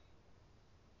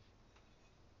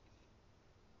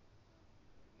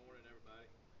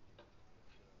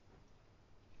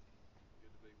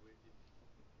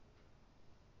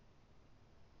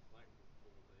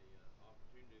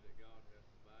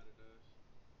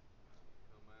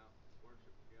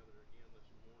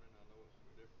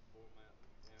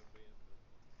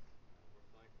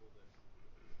that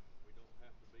we don't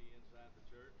have to be inside the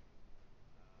church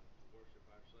to worship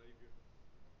our Savior.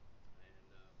 And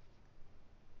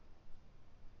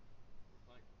we're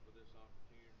thankful for this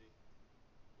opportunity.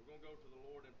 We're going to go to the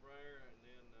Lord in prayer, and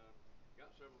then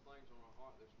got several things on our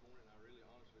heart this morning. I really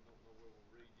honestly don't know where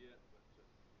we'll read yet, but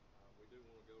we do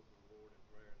want to go to the Lord in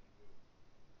prayer, and then we'll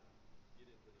get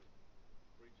into the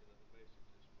preaching of the message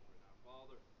this morning. Our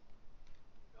Father,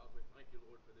 God, we thank you,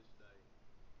 Lord, for this day.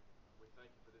 We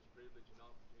thank you for this privilege and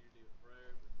opportunity of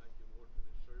prayer. We thank you, Lord, for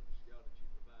this service, God, that you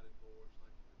provided for us.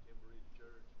 Thank you for Timber Ridge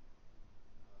Church.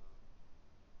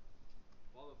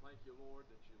 Father, thank you, Lord,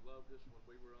 that you loved us when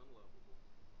we were unlovable.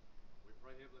 We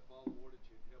pray, Heavenly Father, Lord, that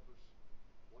you'd help us,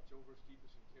 watch over us, keep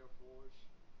us, and care for us.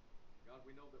 God,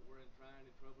 we know that we're in trying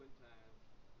and troubling times.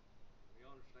 We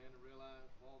understand and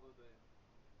realize, Father, that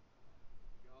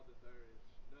God, that there is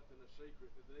nothing a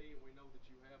secret to thee, and we know that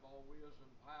you have all wisdom,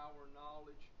 power,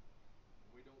 knowledge, and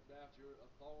we don't doubt your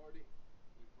authority.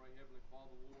 We pray, Heavenly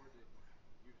Father, Lord, that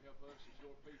you'd help us as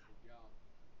your people, God,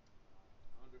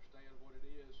 understand what it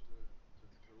is to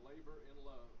labor in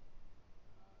love.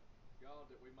 God,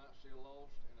 that we might see a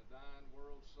lost and a dying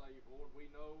world saved. Lord, we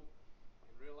know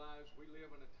and realize we live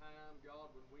in a time,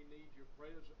 God, when we need your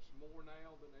presence more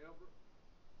now than ever.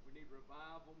 We need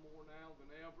revival more now than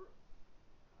ever.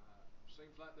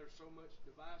 Seems like there's so much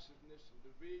divisiveness and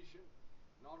division,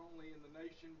 not only in the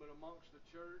nation but amongst the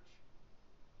church.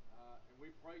 And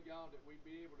we pray, God, that we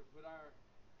be able to put our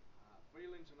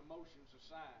feelings and emotions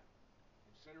aside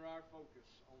and center our focus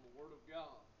on the Word of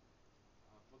God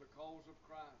for the cause of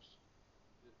Christ,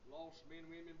 that lost men,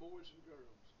 women, boys, and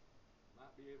girls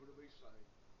might be able to be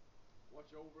saved.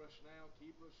 Watch over us now.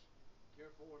 Keep us.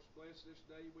 Care for us. Bless this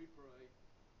day, we pray.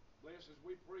 Bless as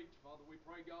we preach, Father. We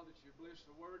pray, God, that you bless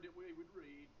the word that we would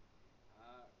read.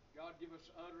 God, give us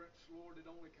utterance, Lord, that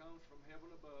only comes from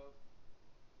heaven above.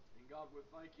 And God, we'll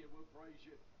thank you and we'll praise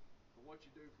you for what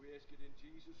you do. If we ask it in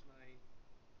Jesus' name,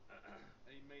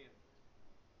 amen.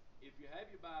 If you have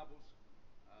your Bibles,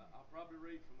 I'll probably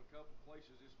read from a couple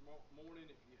places this morning.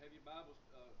 If you have your Bibles,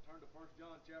 turn to 1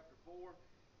 John chapter 4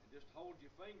 and just hold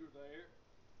your finger there.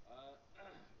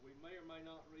 We may or may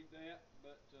not read that,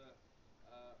 but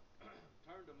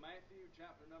turn to Matthew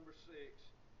chapter number 6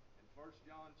 and 1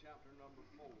 John chapter number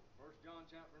 4. 1 John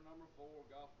chapter number 4,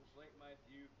 Gospel of St.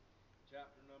 Matthew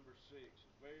chapter number 6.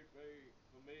 It's very, very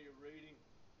familiar reading.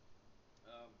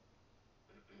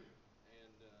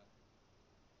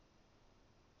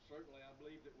 Certainly I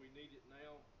believe that we need it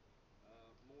now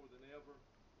more than ever.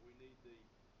 We need the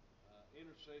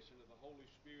intercession of the Holy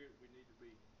Spirit. We need to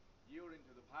be yielding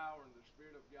to the power and the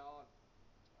Spirit of God.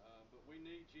 But we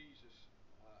need Jesus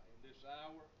in this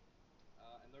hour.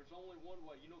 And there's only one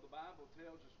way. You know, the Bible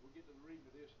tells us, we'll get to the reading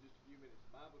of this in just a few minutes.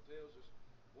 The Bible tells us,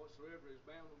 whatsoever is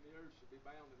bound on the earth should be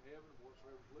bound in heaven.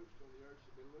 Whatsoever is loosed on the earth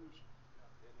should be loosed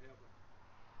in heaven.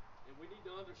 And we need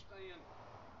to understand,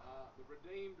 the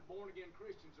redeemed, born-again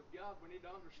Christians of God, we need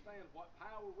to understand what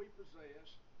power we possess,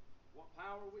 what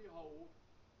power we hold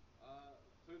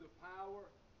through the power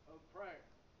of prayer.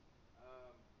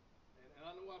 And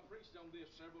I know I preached on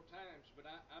this several times, but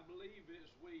I believe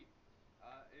as we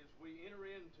enter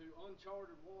into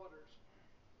uncharted waters,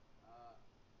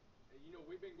 you know,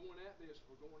 we've been going at this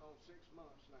for going on 6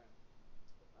 months now.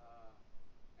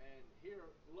 And here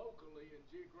locally and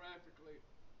geographically,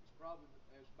 it's probably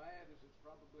as bad as it's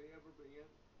probably ever been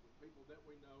with people that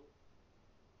we know.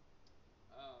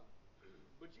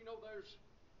 But you know, there's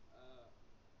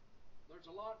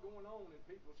a lot going on in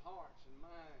people's hearts and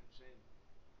minds, and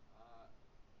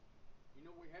you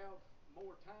know, we have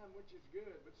more time, which is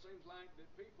good, but it seems like that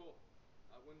people,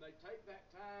 when they take that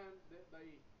time that they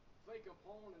think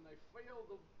upon and they feel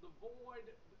the void,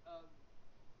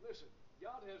 listen,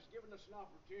 God has given us an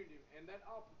opportunity, and that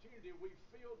opportunity we've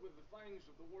filled with the things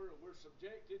of the world. We're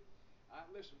subjected.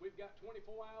 Listen, we've got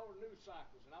 24-hour news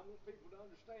cycles, and I want people to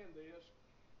understand this.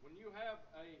 When you have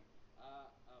a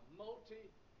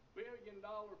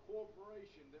multi-billion-dollar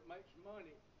corporation that makes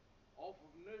money off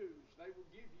of news, they will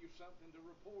give you something to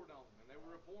report on, and they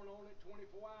will report on it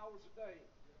 24 hours a day.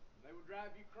 And they will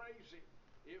drive you crazy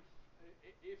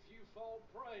if you fall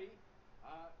prey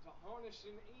to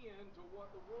harnessing in to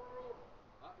what the world,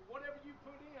 whatever you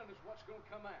put in is what's going to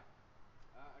come out,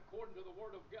 according to the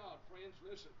Word of God. Friends,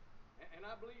 listen, and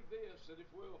I believe this, that if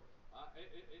we'll, and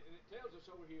it tells us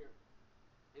over here,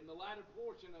 in the latter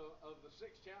portion of the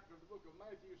 6th chapter of the book of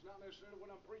Matthew, it's not necessarily what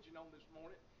I'm preaching on this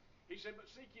morning. He said, but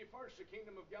seek ye first the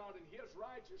kingdom of God and His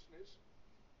righteousness,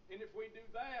 and if we do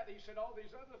that, he said, all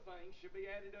these other things should be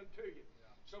added unto you.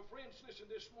 Yeah. So friends, listen,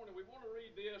 this morning we want to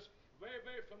read this very,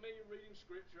 very familiar reading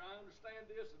Scripture. I understand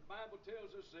this, and the Bible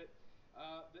tells us that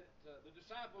the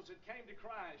disciples that came to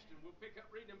Christ, and we'll pick up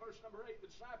reading in verse number 8, the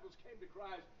disciples came to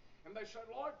Christ, and they said,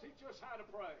 Lord, teach us how to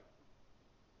pray.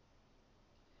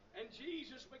 And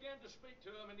Jesus began to speak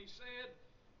to them, and he said,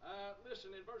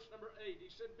 listen, in verse number 8, he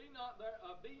said, Be not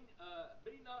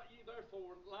ye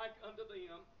therefore like unto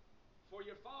them, for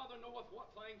your Father knoweth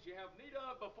what things ye have need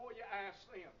of before ye ask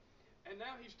them. And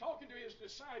now he's talking to his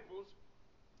disciples,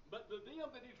 but the them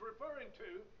that he's referring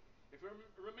to, if you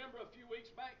remember a few weeks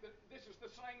back, that this is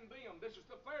the same them. This is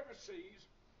the Pharisees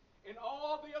and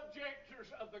all the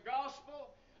objectors of the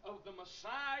gospel, of the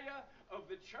Messiah, of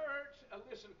the church.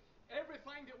 Listen,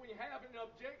 everything that we have in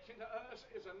objection to us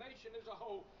as a nation as a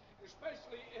whole,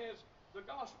 especially as the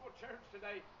gospel church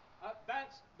today,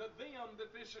 that's the them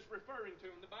that this is referring to.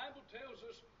 And the Bible tells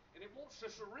us, and it wants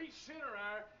us to recenter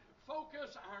our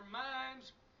focus, our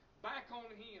minds back on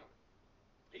Him.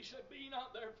 He said, Be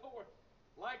not therefore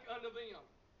like unto them,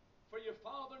 for your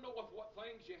Father knoweth what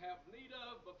things ye have need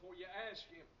of before ye ask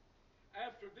Him.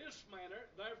 After this manner,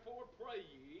 therefore pray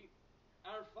ye,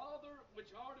 Our Father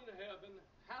which art in heaven,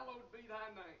 hallowed be thy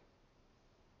name.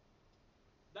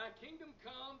 Thy kingdom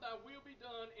come, thy will be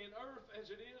done in earth as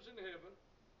it is in heaven.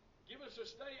 Give us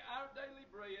this day our daily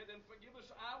bread, and forgive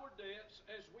us our debts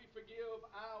as we forgive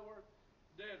our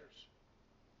debtors.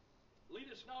 Lead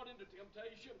us not into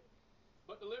temptation,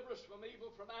 but deliver us from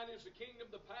evil. For thine is the kingdom,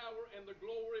 the power, and the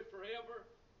glory forever.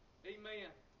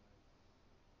 Amen.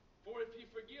 For if ye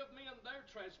forgive men their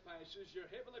trespasses,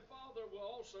 your heavenly Father will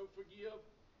also forgive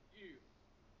you.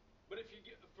 But if ye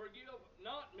forgive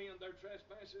not men their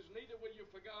trespasses, neither will your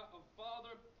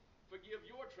Father forgive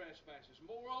your trespasses.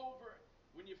 Moreover,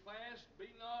 when you fast, be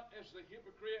not as the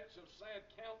hypocrites of sad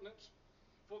countenance,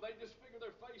 for they disfigure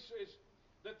their faces,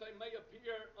 that they may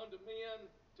appear unto men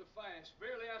to fast.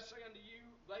 Verily I say unto you,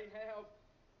 they have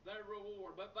their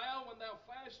reward. But thou, when thou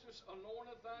fastest,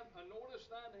 anointest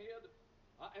thine head,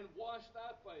 and wash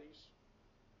thy face,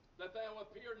 that thou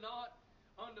appear not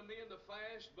unto men to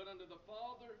fast, but unto the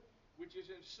Father which is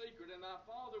in secret. And thy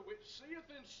Father which seeth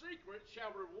in secret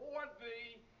shall reward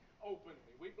thee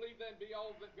openly. We believe that be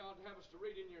all that God have us to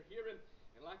read in your hearing.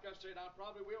 And like I said, I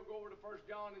probably will go over to 1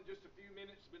 John in just a few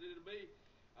minutes, but it'll be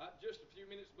just a few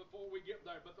minutes before we get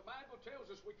there. But the Bible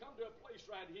tells us we come to a place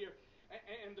right here,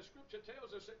 and the Scripture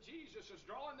tells us that Jesus is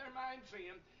drawing their minds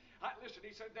in. Listen, he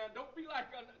said, now don't be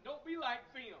like them.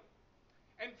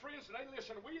 And friends, today,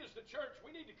 listen, we as the church,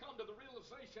 we need to come to the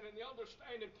realization and the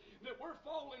understanding that we're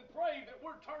falling prey, that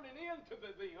we're turning into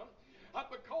them,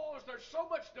 because there's so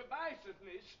much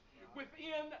divisiveness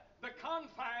within the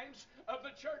confines of the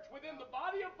church, within the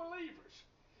body of believers.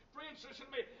 Friends, listen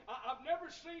to me. I've never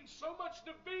seen so much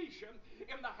division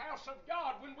in the house of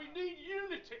God when we need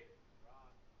unity.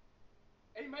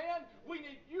 Amen? We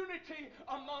need unity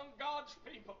among God's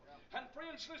people. And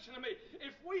friends, listen to me.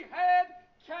 If we had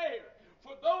care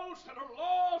for those that are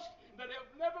lost, that have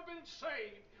never been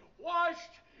saved,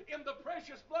 washed in the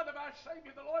precious blood of our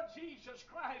Savior, the Lord Jesus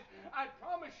Christ, I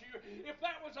promise you, if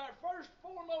that was our first,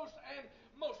 foremost, and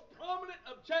most prominent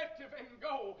objective and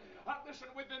goal, listen,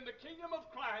 within the kingdom of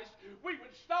Christ, we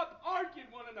would stop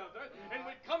arguing one another, and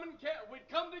we'd come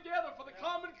together for the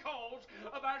common cause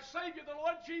of our Savior, the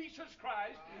Lord Jesus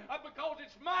Christ, because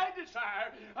it's my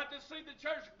desire to see the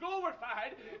church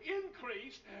glorified,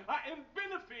 increased, and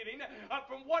benefiting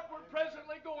from what we're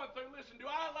presently going through. Listen, do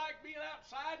I like being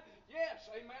outside? Yes,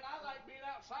 amen. I like being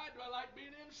outside. Do I like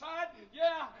being inside?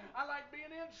 Yeah, I like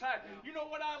being inside. You know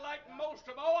what I like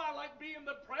most of all? I like being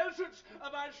the presence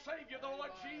of our Savior, the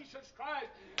Lord Jesus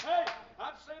Christ. Hey,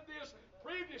 I've said this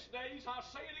previous days. I'll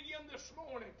say it again this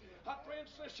morning.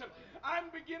 Friends, listen,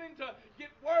 I'm beginning to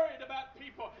get worried about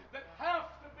people that have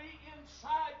to be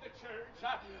inside the church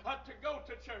to go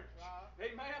to church.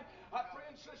 Amen.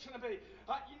 Friends, listen to me.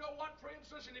 You know what, friends?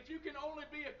 Listen, if you can only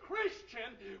be a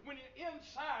Christian when you're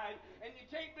inside and you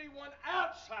can't be one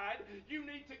outside, you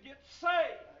need to get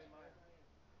saved.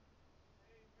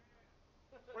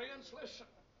 Friends, listen.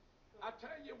 I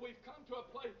tell you, we've come to a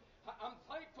place. I'm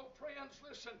thankful, friends.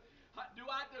 Listen, do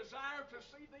I desire to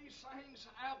see these things?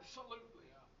 Absolutely.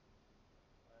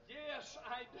 Yes,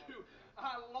 I do.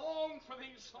 I long for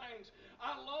these things.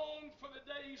 I long for the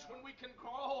days when we can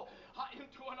crawl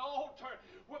into an altar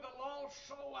with a lost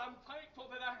soul. I'm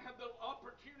thankful that I have the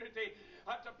opportunity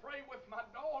to pray with my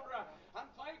daughter.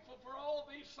 I'm thankful for all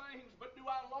these things, but do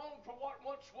I long for what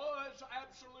once was?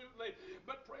 Absolutely.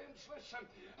 But friends, listen,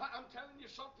 I'm telling you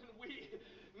something. We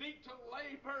need to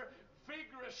labor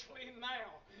vigorously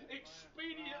now,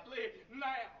 expediently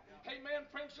now. Amen,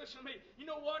 friends, listen to me. You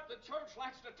know what the church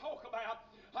likes to talk about?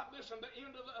 Listen, the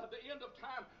end of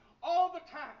time, all the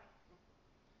time.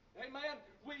 Amen.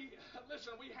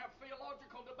 Listen, we have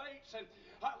theological debates, and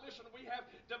listen, we have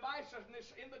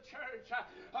divisiveness in the church.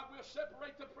 We'll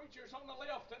separate the preachers on the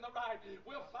left and the right.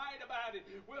 We'll fight about it.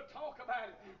 We'll talk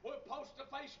about it. We'll post to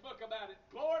Facebook about it.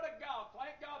 Glory to God.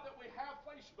 Thank God that we have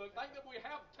Facebook. Thank that we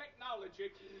have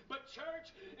technology. But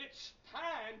church, it's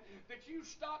time that you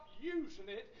stop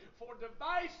using it for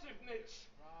divisiveness.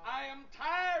 I am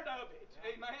tired of it.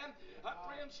 Amen.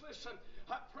 Friends, listen.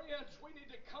 Friends, we need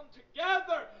to come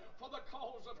together for the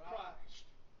cause of Christ.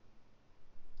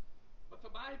 But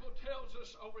the Bible tells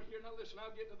us over here, now listen,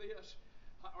 I'll get to this,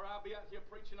 or I'll be out here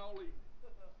preaching all evening.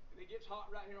 And it gets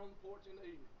hot right here on the porch in the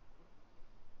evening.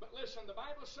 But listen, the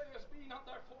Bible says, be not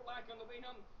therefore like unto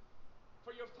them,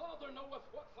 for your Father knoweth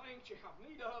what things you have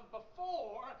need of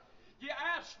before ye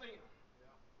ask them.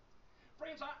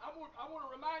 Friends, I want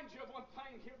to remind you of one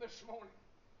thing here this morning.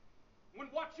 When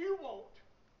what you want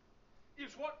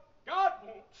is what God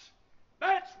wants,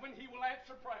 that's when He will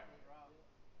answer prayer.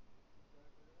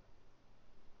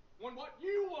 When what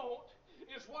you want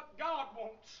is what God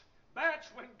wants, that's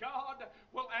when God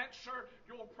will answer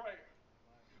your prayer.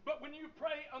 But when you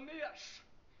pray amiss,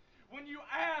 when you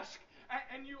ask,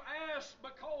 and you ask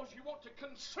because you want to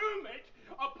consume it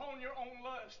upon your own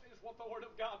lust, is what the Word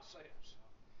of God says.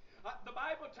 The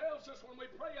Bible tells us when we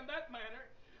pray in that manner,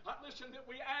 listen, that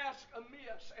we ask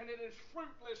amiss, and it is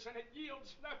fruitless, and it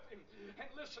yields nothing. And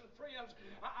listen, friends,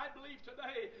 I believe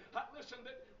today, listen,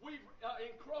 that we've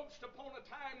encroached upon a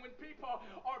time when people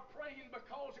are praying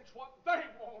because it's what they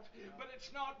want, but it's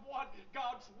not what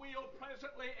God's will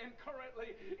presently and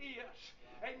currently is.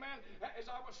 Amen. As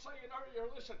I was saying earlier,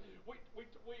 listen,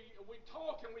 we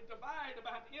talk and we divide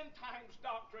about end times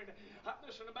doctrine.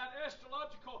 Listen, about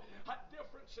astrological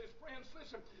differences, friends.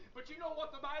 Listen, but you know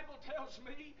what the Bible tells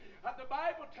me? The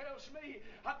Bible tells me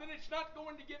that it's not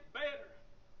going to get better,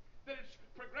 that it's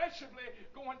progressively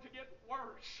going to get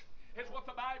worse. Is what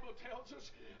the Bible tells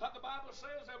us. The Bible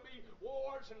says there'll be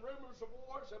wars and rumors of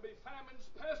wars. There'll be famines,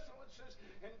 pestilences,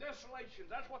 and desolations.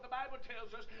 That's what the Bible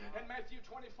tells us in Matthew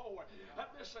 24.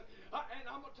 Listen, and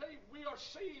I'm going to tell you, we are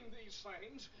seeing these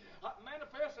things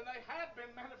manifest, and they have been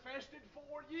manifested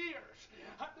for years.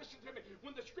 Listen to me.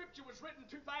 When the Scripture was written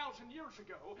 2,000 years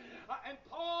ago, and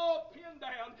Paul penned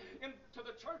down to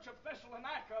the church of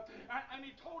Thessalonica, and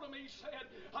he told them, he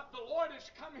said, the Lord is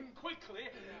coming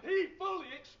quickly. He fully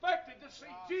expected to see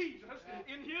Jesus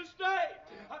in His day.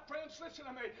 Friends, listen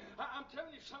to me. I'm telling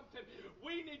you something.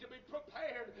 We need to be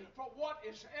prepared for what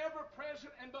is ever present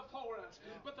and before us.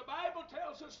 But the Bible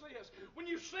tells us this. When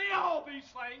you see all these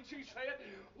things, He said,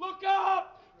 look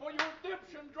up, for your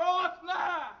redemption draweth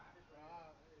nigh.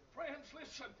 Friends,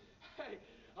 listen. Hey,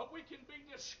 we can be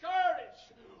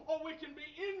discouraged or we can be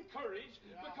encouraged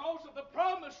because of the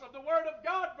promise of the Word of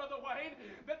God, Brother Wayne,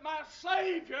 that my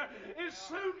Savior is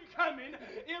soon coming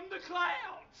in the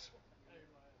clouds.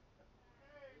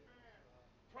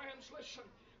 Friends, listen.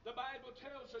 The Bible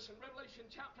tells us in Revelation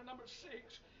chapter number 6,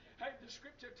 hey, the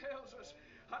Scripture tells us,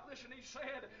 listen, He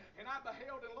said, and I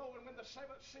beheld, and lo, and when the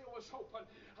seventh seal was opened,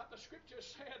 the Scripture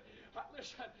said,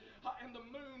 listen, and the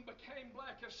moon became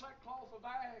black as sackcloth of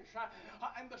ash,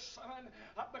 and the sun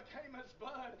became as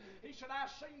blood. He said,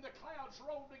 I've seen the clouds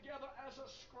rolled together as a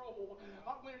scroll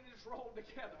when it is rolled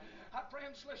together.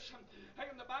 Friends, listen,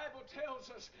 hey, and the Bible tells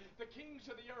us the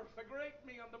kings of the earth, the great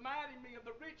men, the mighty men,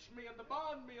 the rich men, the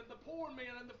bond men, the poor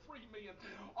men, and the free men,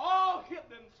 all hid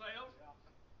themselves,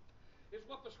 is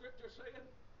what the Scripture said.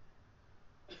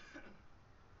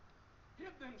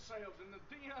 Hid themselves in the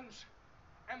dens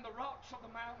and the rocks of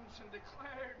the mountains, and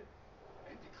declared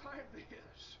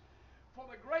this, for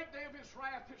the great day of His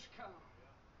wrath is come,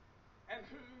 and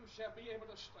who shall be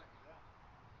able to stand?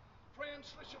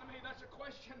 Friends, listen to me. That's a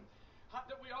question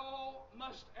that we all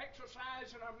must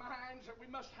exercise in our minds, that we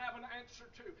must have an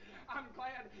answer to. I'm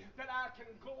glad that I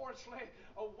can gloriously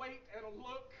await and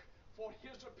look for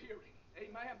His appearing.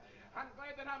 Amen. I'm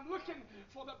glad that I'm looking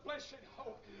for the blessed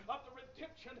hope of the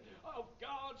redemption of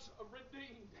God's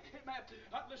redeemed. Amen.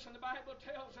 Listen, the Bible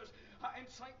tells us in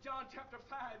St. John chapter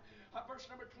 5,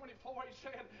 verse number 24, He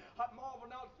said, marvel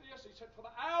not at this. He said, for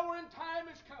the hour and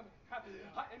time is coming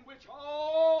in which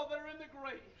all that are in the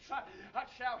graves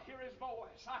shall hear His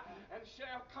voice and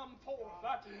shall come forth.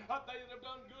 They that have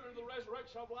done good unto the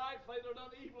resurrection of life, they that have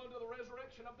done evil unto the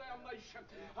resurrection of damnation.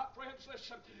 Friends,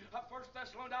 listen. 1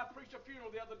 Thessalonians, I preached a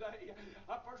funeral the other day.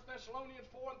 1 Thessalonians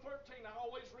 4 and 13, I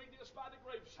always read this by the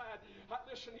graveside.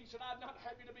 Listen, he said, I'd not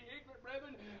have you to be ignorant,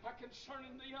 brethren,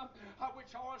 concerning them which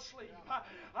are asleep.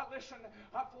 Listen,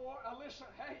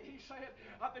 hey, he said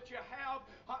that you have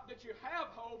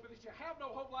hope, and that you have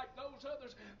no hope like those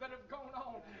others that have gone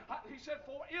on. He said,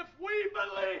 for if we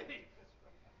believe,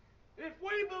 If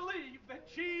we believe that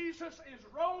Jesus is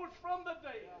rose from the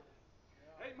dead,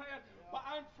 amen. But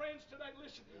I'm friends today,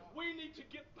 listen, we need to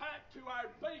get back to our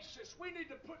basis. We need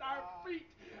to put our feet,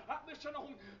 listen,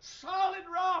 on solid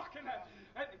rock and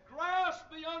grasp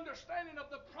the understanding of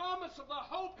the promise of the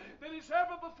hope that is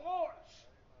ever before us.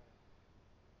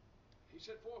 He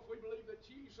said, for if we believe that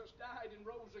Jesus died and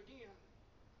rose again,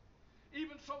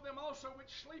 even so them also which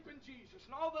sleep in Jesus,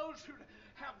 and all those who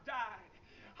have died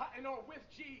and are with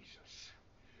Jesus,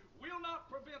 will not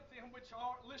prevent them which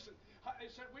are, listen,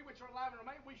 it said, we which are alive and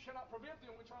remain, we shall not prevent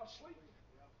them which are asleep.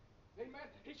 Amen.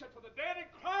 He said, for the dead in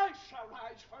Christ shall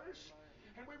rise first,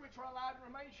 and we which are alive and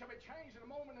remain shall be changed in a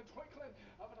moment, in the twinkling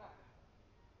of an eye.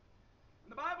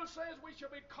 And the Bible says we shall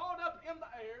be caught up in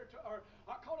the air,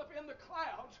 caught up in the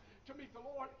clouds to meet the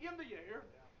Lord in the air,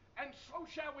 and so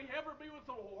shall we ever be with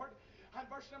the Lord. And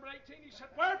verse number 18, he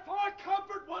said, wherefore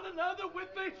comfort one another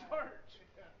with these words.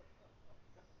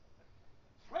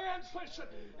 Friends,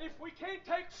 listen, if we can't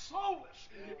take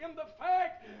solace in the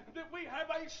fact that we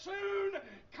have a soon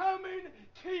coming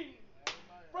King,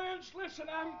 friends,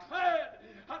 listen, I'm glad,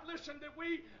 listen, that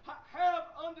we have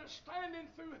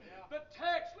understanding through the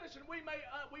text. Listen, we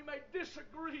may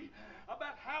disagree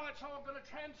about how it's all going to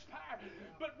transpire,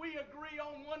 but we agree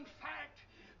on one fact,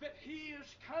 that He is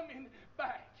coming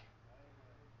back.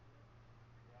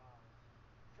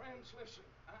 Friends, listen,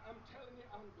 I'm telling you,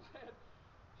 I'm glad.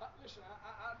 Listen,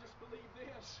 I just believe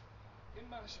this in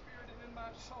my spirit and in my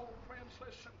soul. Friends,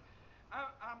 listen,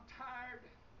 I'm tired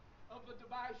of the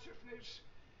divisiveness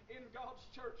in God's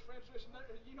church. Friends, listen,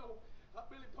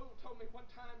 Billy Poole told me one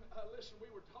time, listen, we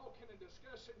were talking and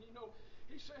discussing,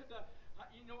 he said,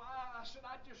 I said,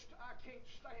 I can't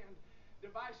stand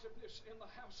divisiveness in the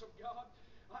house of God.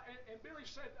 And Billy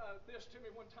said this to me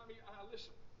one time.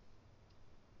 Listen,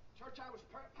 church I was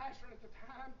pastoring at the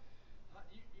time,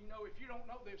 if you don't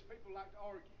know this, people like to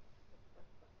argue.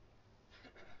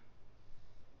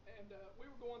 And we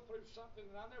were going through something,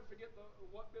 and I'll never forget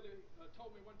what Billy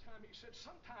told me one time. He said,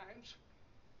 sometimes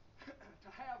to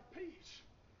have peace,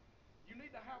 you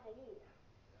need to have a war.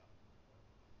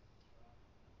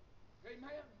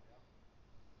 Amen?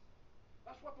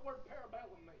 That's what the word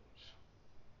parabellum means.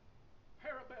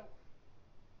 Parabellum.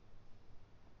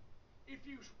 If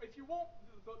you want,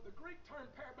 the Greek term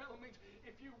parabellum means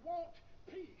if you want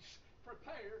peace,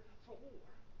 prepare for war.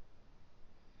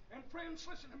 And friends,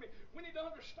 listen to me. We need to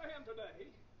understand today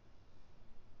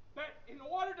that in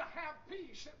order to have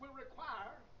peace, it will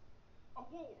require a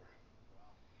war.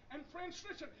 And friends,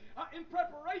 listen, in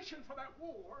preparation for that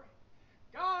war,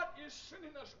 God is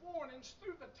sending us warnings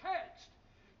through the text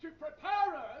to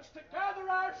prepare us to gather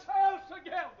ourselves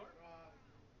together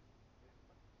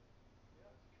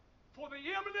for the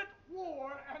imminent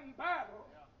war and battle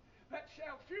that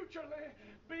shall futurely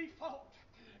be fought.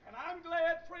 And I'm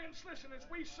glad, friends, listen, as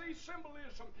we see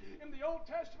symbolism in the Old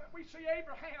Testament, we see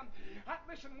Abraham.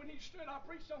 Listen, when he stood, I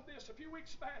preached on this a few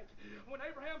weeks back, when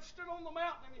Abraham stood on the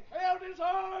mountain and he held his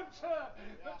arms up,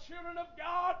 the children of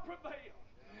God prevailed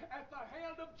at the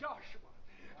hand of Joshua.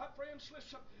 Friends,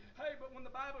 listen, hey, but when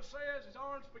the Bible says his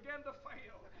arms began to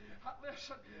fail,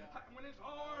 listen, when his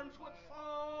arms would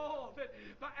fall, that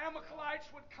the Amalekites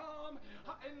would come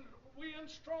and win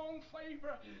strong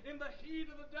favor in the heat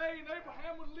of the day, and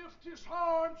Abraham would lift his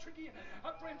arms again.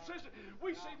 Friends, listen,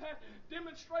 we see that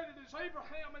demonstrated as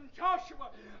Abraham and Joshua,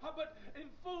 but in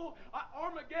full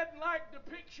Armageddon-like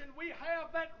depiction, we have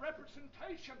that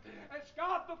representation as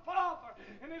God the Father,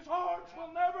 and his arms will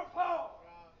never fall.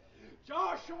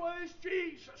 Joshua is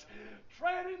Jesus,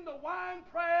 treading the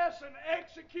winepress and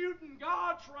executing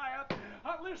God's wrath.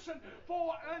 Listen,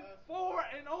 for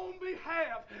and on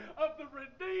behalf of the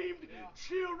redeemed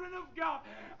children of God.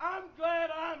 I'm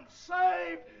glad I'm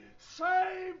saved.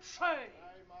 I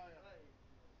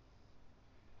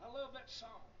love that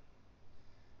song.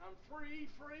 I'm free,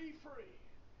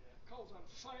 because I'm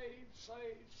saved.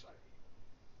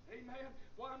 Amen.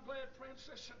 Well, I'm glad, friends,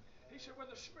 listen. He said, where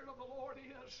the Spirit of the Lord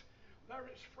is, there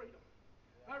is freedom.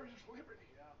 There is liberty.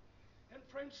 And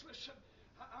friends, listen,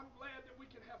 I'm glad that we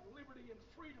can have liberty and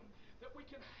freedom, that we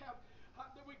can have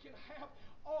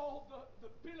all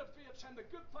the benefits and the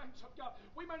good things of God.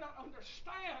 We may not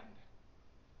understand.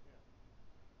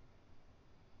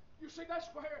 You see, that's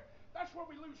where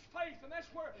we lose faith, and that's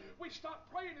where we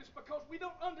stop praying, is because we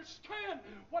don't understand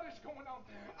what is going on.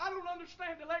 I don't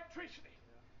understand electricity,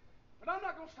 but I'm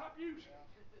not going to stop using it.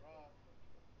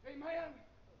 Amen.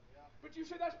 But you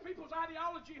see, that's people's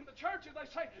ideology in the churches. They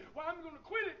say, well, I'm going to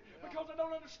quit it because I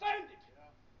don't understand it.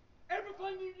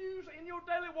 Everything you use in your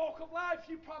daily walk of life,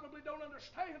 you probably don't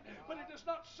understand, but it does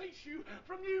not cease you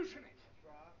from using it.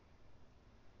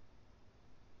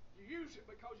 You use it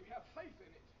because you have faith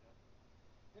in it.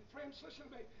 And friends, listen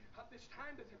to me. It's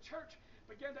time that the church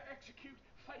began to execute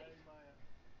faith.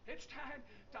 It's time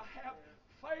to have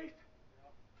faith,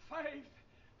 faith,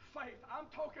 faith. I'm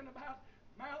talking about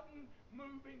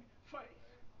mountain-moving faith.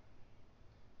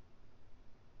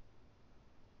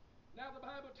 Now the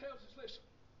Bible tells us, listen,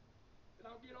 and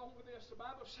I'll get on with this. The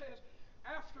Bible says,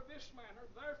 after this manner,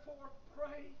 therefore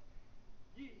pray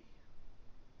ye.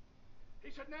 He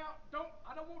said, now,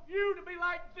 I don't want you to be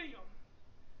like them.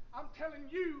 I'm telling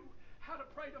you how to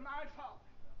pray to my Father.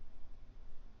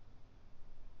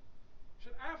 He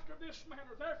said, after this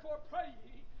manner, therefore pray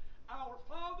ye, our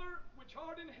Father which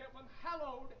art in heaven,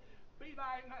 hallowed be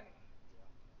thy name.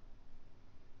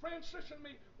 Friends, listen to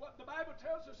me. What the Bible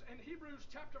tells us in Hebrews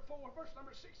chapter 4, verse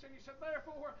number 16, he said,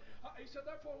 therefore,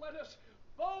 let us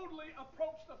boldly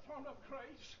approach the throne of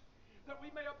grace, that we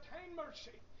may obtain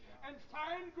mercy and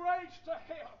find grace to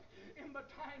help in the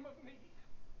time of need.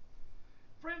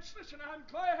 Friends, listen, I'm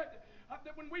glad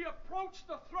that when we approach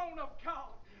the throne of God,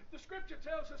 the scripture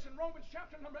tells us in Romans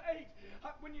chapter number 8,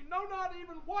 when you know not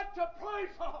even what to pray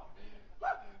for,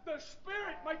 the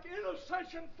Spirit make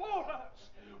intercession for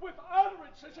us with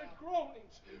utterances and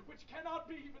groanings which cannot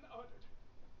be even uttered.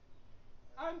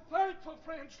 I'm thankful,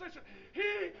 friends. Listen,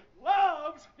 He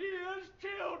loves His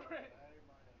children.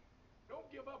 Don't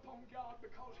give up on God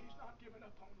because He's not given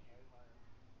up on you.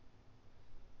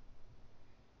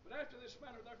 But after this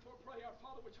manner, therefore, pray, our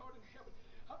Father which art in heaven.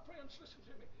 Friends, listen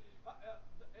to me.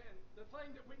 And the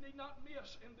thing that we need not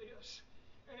miss in this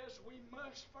is we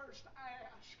must first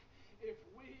ask if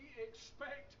we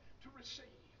expect to receive.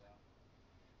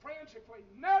 Friends, if we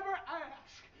never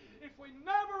ask, if we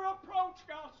never approach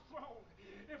God's throne,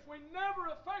 if we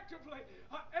never effectively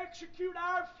execute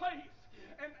our faith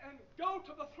and go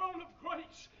to the throne of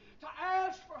grace to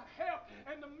ask for help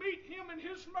and to meet Him in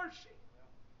His mercy,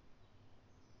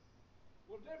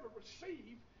 we'll never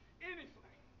receive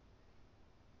anything.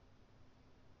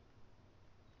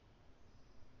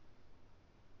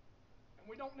 And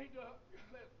we don't need to,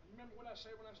 remember what I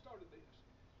said when I started this.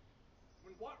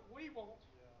 When what we want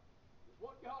is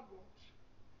what God wants,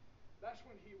 that's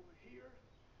when He will hear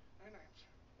and answer.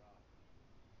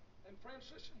 And friends,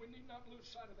 listen, we need not lose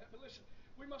sight of that. But listen,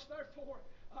 we must therefore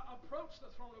approach the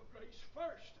throne of grace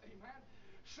first. Amen.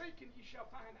 Seek and ye shall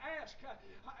find. Ask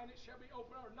and it shall be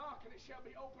open. Or knock and it shall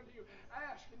be open to you.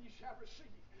 Ask and ye shall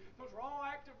receive. Those are all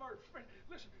active verbs. Friend,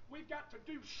 listen, we've got to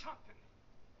do something.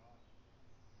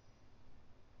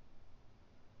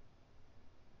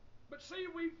 But see,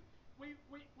 we've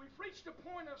reached a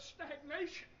point of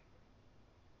stagnation.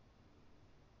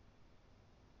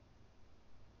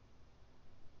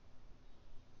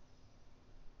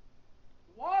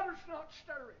 The water's not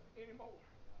stirring anymore.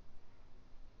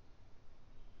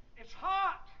 It's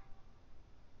hot.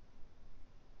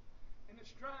 And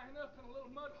it's drying up in a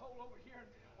little mud hole over here. And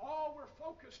all we're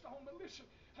focused on. But listen,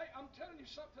 hey, I'm telling you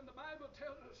something. The Bible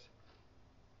tells us,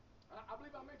 I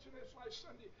believe I mentioned this last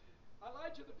Sunday,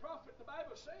 Elijah the prophet, the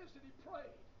Bible says that he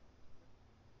prayed.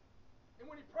 And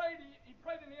when he prayed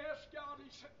and he asked God, he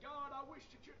said, God, I wish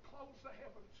that you'd close the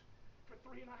heavens for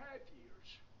 3.5 years.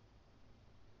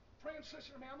 Friends,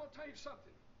 listen to me. I'm going to tell you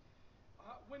something.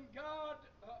 When God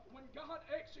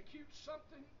executes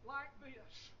something like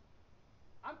this,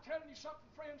 I'm telling you something,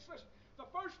 friends. Listen, the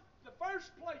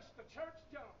first place the church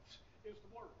jumps is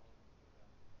the world.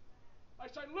 They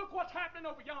say, look what's happening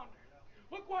over yonder.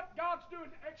 Look what God's doing,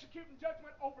 executing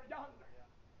judgment over yonder.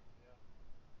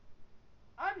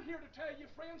 I'm here to tell you,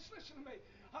 friends, listen to me.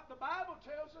 The Bible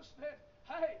tells us that,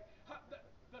 hey,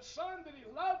 the son that He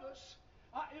loves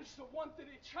is the one that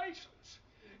He chastens.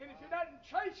 And if He doesn't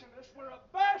chasten us, we're a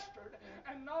bastard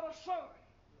and not a son.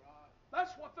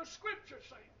 That's what the Scripture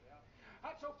says.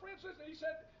 So, friends, listen, he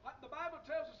said, the Bible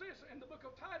tells us this in the book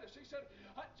of Titus. He said,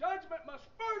 judgment must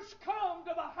first come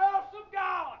to the house of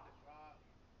God.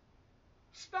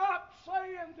 Stop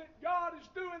saying that God is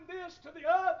doing this to the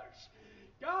others.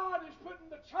 God is putting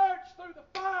the church through the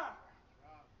fire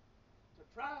to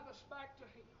drive us back to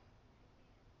Him.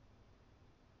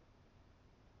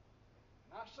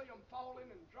 And I see them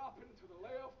falling and dropping to the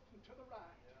left and to the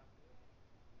right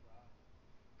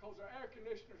because their air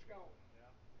conditioner's gone.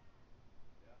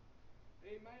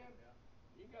 Amen.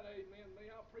 You got to amen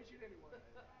me. I'll preach it anyway.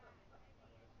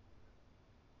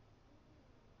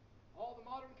 All the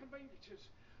modern conveniences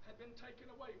have been taken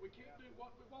away. We can't do what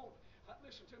we want.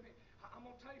 Listen to me. I'm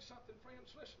going to tell you something,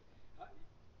 friends. Listen.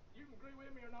 You can agree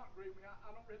with me or not agree with me. I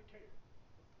don't really care.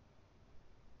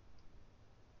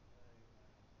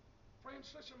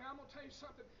 Friends, listen to me. I'm going to tell you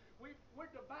something.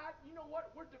 We're dividing. You know what?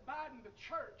 We're dividing the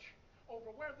church over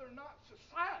whether or not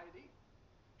society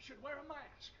should wear a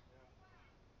mask.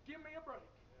 Give me a break.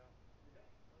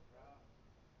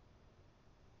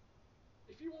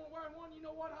 If you want to wear one, you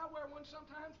know what? I wear one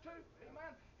sometimes too.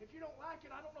 Amen. If you don't like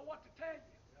it, I don't know what to tell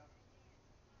you.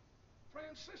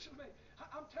 Friends, listen to me.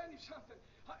 I'm telling you something.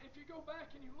 If you go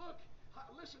back and you look,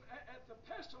 listen, at the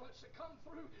pestilence that come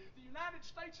through the United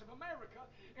States of America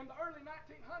in the early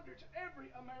 1900s, every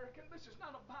American, this is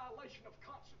not a violation of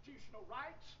constitutional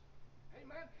rights.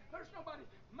 Amen. There's nobody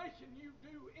making you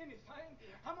do anything.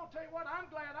 I'm going to tell you what, I'm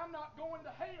glad I'm not going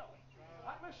to hell.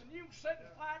 Listen, you can sit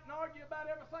and fight and argue about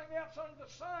everything else under the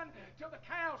sun till the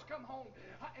cows come home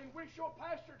and wish your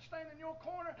pastor would stand in your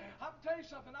corner. I'll tell you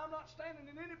something, I'm not standing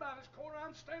in anybody's corner.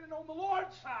 I'm standing on the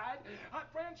Lord's side.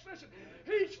 Friends, listen,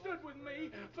 He stood with me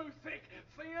through thick,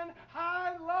 thin,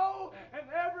 high and low, and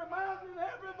every mountain and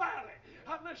every valley.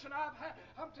 Listen,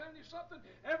 I'm telling you something,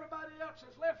 everybody else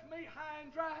has left me high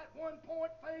and dry at one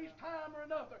point, phase, time, or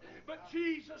another. But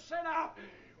Jesus said,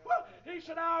 He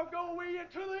said, I'll go with you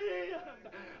to the end.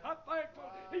 I'm thankful.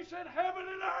 He said, heaven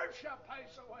and earth shall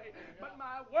pass away, but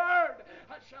my word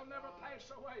shall never pass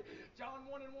away. John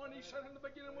 1:1, He said, in the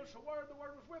beginning was the Word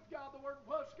was with God, the Word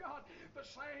was God. The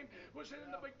same was in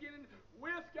the beginning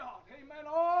with God. Amen.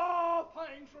 All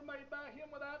things were made by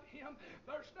Him. Without Him,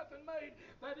 there's nothing made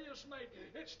that is made.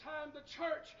 It's time the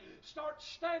church starts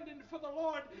standing for the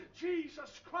Lord Jesus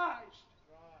Christ.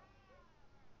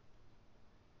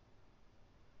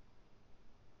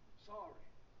 Sorry.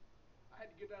 I had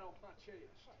to get that off my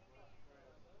chest.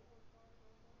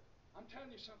 I'm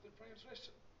telling you something, friends.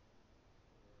 Listen.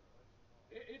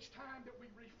 It's time that we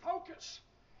refocus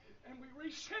and we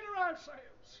recenter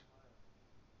ourselves.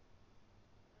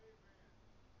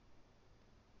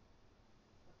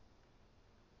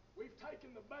 We've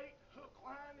taken the bait, hook,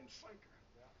 line, and sinker.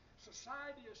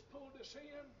 Society has pulled us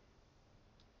in.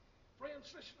 Friends,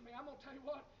 listen to me. I'm going to tell you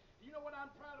what. You know what I'm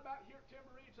proud about here at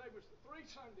Timber Ridge? There was the 3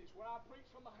 Sundays where I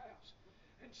preached from the house.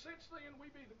 And since then,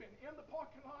 we've either been in the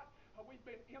parking lot or we've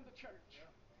been in the church.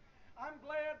 I'm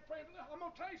glad, friend. I'm going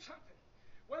to tell you something.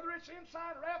 Whether it's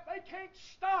inside or out, they can't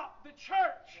stop the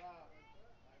church.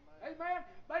 Amen.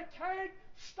 They can't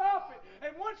stop it.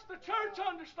 And once the church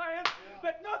understands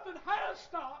that nothing has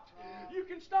stopped, you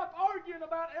can stop arguing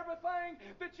about everything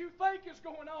that you think is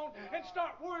going on and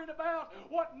start worrying about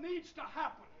what needs to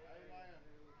happen.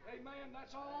 Amen.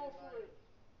 That's all through.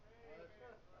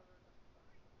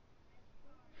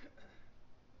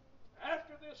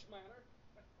 After this manner,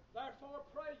 therefore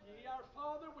pray ye, our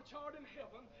Father which art in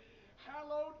heaven,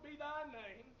 hallowed be thy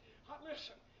name.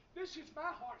 Listen, this is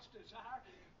my heart's desire.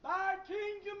 Thy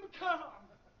kingdom come.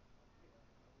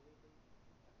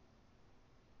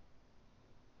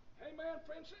 Amen,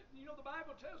 friends. You know the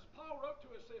Bible tells us, Paul wrote to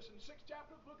us this in the 6th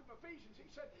chapter of the book of Ephesians. He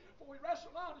said, for we wrestle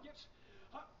not against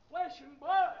flesh and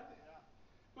blood,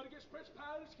 but against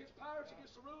principalities, against powers,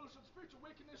 against the rulers of spiritual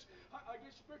wickedness,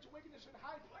 against spiritual wickedness in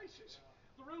high places.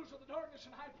 The rulers of the darkness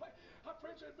in high places.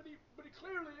 Friends, but he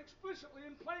clearly, explicitly,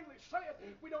 and plainly said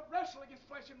we don't wrestle against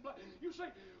flesh and blood. You see,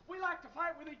 we like to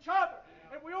fight with each other,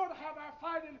 and we ought to have our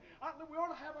fighting. We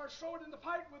ought to have our sword in the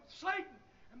fight with Satan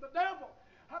and the devil.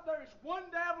 There is one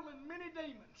devil and many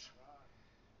demons.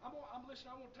 I'm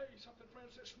listening. I want to tell you something,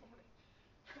 friends, this morning.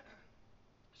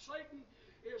 Satan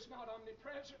is not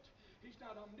omnipresent. He's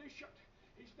not omniscient.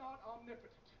 He's not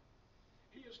omnipotent.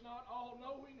 He is not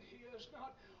all-knowing. He is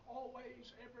not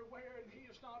always everywhere, and He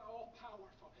is not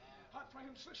all-powerful.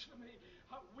 Friends, listen to me.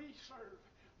 We serve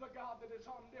the God that is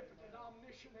omnipotent,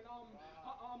 omniscient, and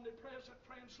omnipresent.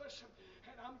 Friends, listen.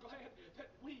 And I'm glad that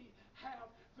we have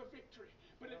the victory.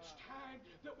 But it's time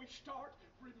that we start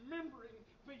remembering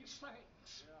these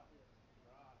things.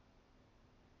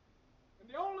 And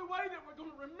the only way that we're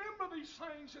going to remember these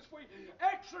things is we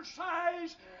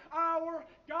exercise our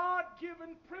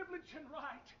God-given privilege and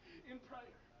right in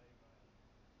prayer.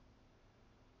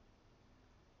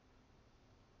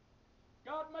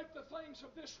 God, make the things of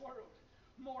this world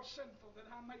more sinful that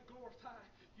I may glorify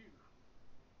you.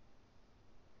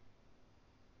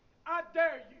 I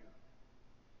dare you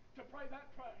to pray that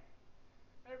prayer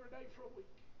every day for a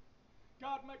week.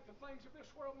 God, make the things of this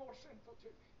world more sinful to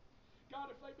me. God,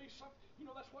 if they be something, you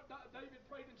know, that's what David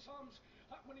prayed in Psalms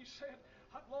when he said,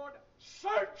 Lord,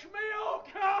 search me, O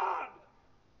God.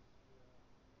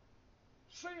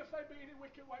 See if there be any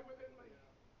wicked way within me.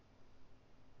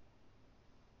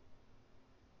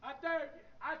 I dare you,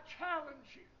 I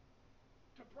challenge you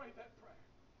to pray that prayer.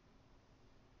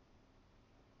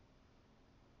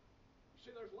 You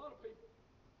see, there's a lot of people,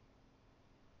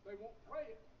 they won't pray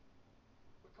it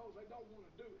because they don't want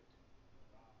to do it.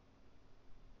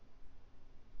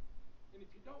 And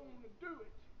if you don't want to do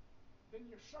it, then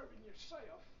you're serving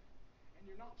yourself and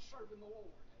you're not serving the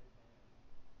Lord.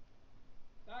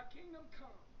 Thy kingdom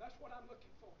come. That's what I'm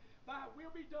looking for. Thy will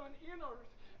be done in earth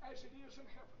as it is in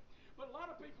heaven. But a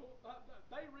lot of people,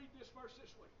 they read this verse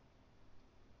this way.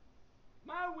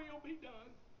 My will be done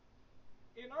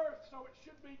in earth, so it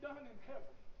should be done in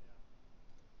heaven.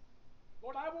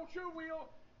 Lord, I want your will.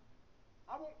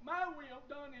 I want my will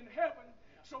done in heaven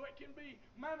so it can be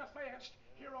manifest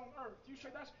here on earth. You see,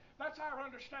 that's our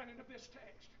understanding of this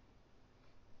text.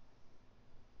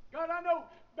 God, I know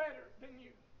better than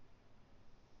you.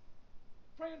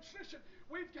 Friends, listen,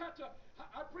 we've got to,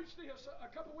 I preached this a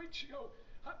couple weeks ago.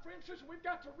 Friends, listen, we've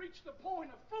got to reach the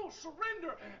point of full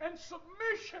surrender and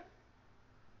submission.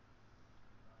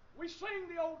 We sing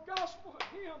the old gospel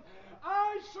hymn,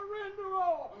 I surrender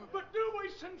all, but do we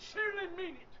sincerely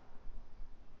mean it?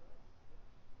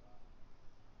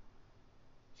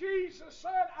 Jesus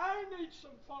said, I need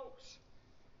some folks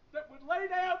that would lay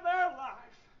down their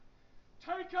life,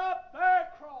 take up their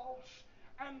cross,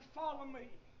 and follow me.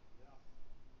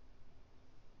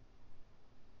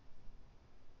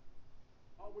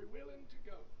 Are we willing to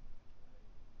go?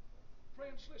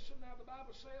 Friends, listen now. The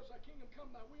Bible says, thy kingdom come,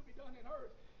 thy will be done in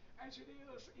earth as it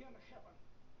is in heaven.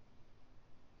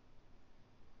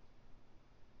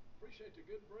 Appreciate the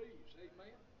good breeze.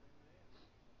 Amen.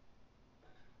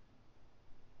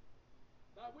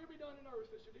 Thy will be done in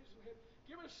earth as it is in heaven.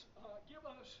 Give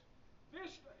us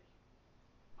this day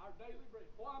our daily bread.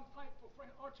 Boy, I'm thankful,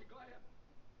 friend. Aren't you glad?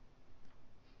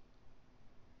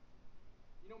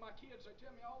 You know, my kids, they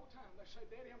tell me all the time, they say,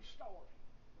 Daddy, I'm starving.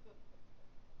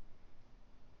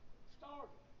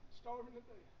 Starving to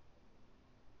death.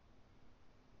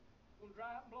 Gonna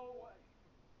dry up and blow away.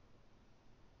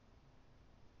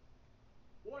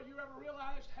 Boy, you ever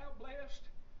realized how blessed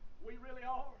we really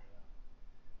are?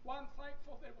 Well, I'm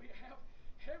thankful that we have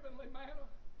heavenly manna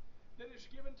that is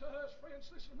given to us. Friends,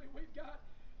 listen to me. We've got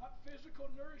physical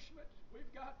nourishment.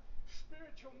 We've got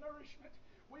spiritual nourishment.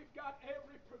 We've got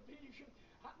every provision.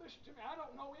 Listen to me. I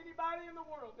don't know anybody in the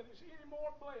world that is any more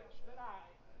blessed than I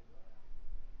am.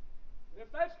 If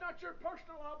that's not your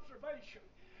personal observation,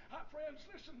 friends,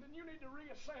 listen, then you need to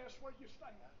reassess where you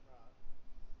stand.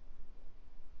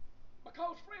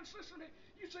 Because, friends, listen to me.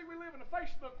 You see, we live in a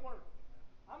Facebook world.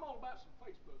 I'm all about some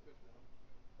Facebook this morning.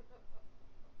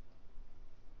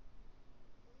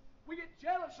 We get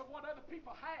jealous of what other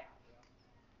people have.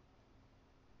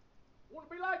 Want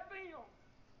to be like them.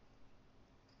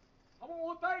 I want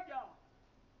what they got.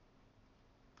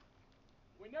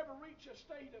 We never reach a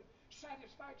state of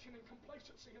satisfaction and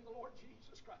complacency in the Lord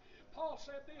Jesus Christ. Paul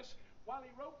said this while he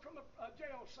wrote from the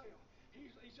jail cell.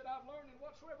 He said, I've learned in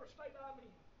whatsoever state I'm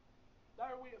in,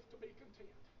 therewith to be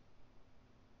content.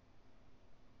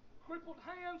 Crippled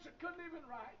hands that couldn't even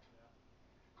write.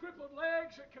 Crippled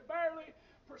legs that could barely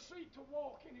proceed to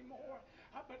walk anymore.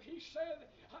 But he said,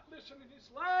 listen, in his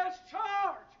last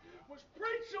charge was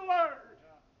preach the word.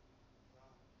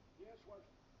 Yes, worship.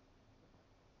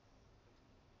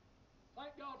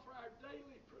 Thank God for our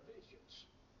daily provisions.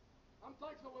 I'm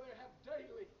thankful we have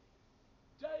daily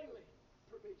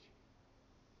provision.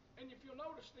 And if you'll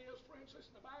notice this, friends,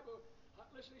 listen, the Bible,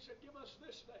 listen, he said, give us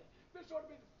this day. This ought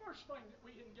to be the first thing that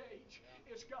we engage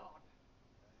is God.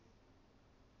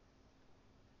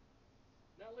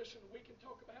 Now listen, we can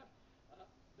talk about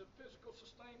the physical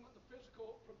sustainment, the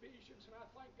physical provisions, and I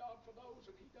thank God for those,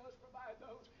 and he does provide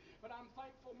those. But I'm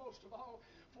thankful most of all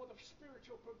for the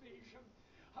spiritual provision.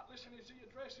 Listen, as he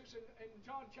addresses in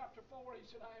John chapter 4, he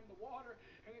said, I am the water.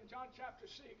 And in John chapter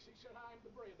 6, he said, I am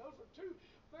the bread. Those are two,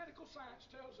 medical science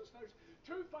tells us there's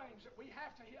two things that we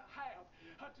have to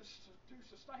to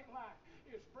sustain life,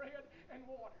 is bread and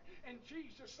water. And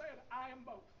Jesus said, I am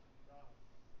both.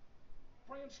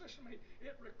 Friends, listen to me.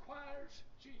 It requires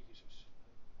Jesus.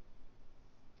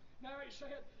 Now he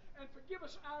said, and forgive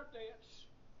us our debts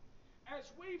as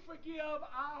we forgive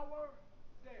our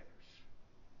debtors.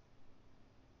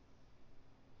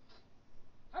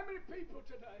 How many people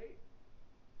today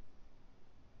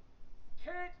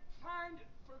can't find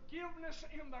forgiveness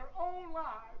in their own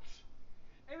lives?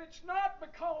 And it's not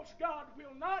because God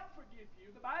will not forgive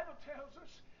you. The Bible tells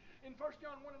us in 1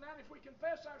 John 1:9, if we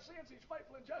confess our sins, He's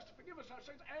faithful and just to forgive us our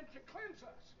sins and to cleanse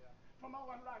us from all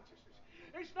unrighteousness.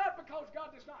 It's not because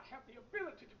God does not have the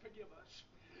ability to forgive us.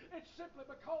 It's simply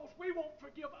because we won't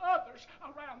forgive others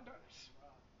around us.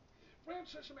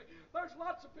 Friends, listen to me. There's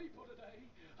lots of people today.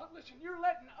 Listen, you're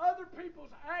letting other people's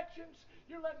actions,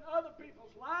 you're letting other people's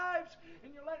lives,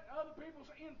 and you're letting other people's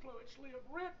influence live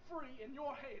rent-free in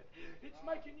your head. It's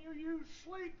making you lose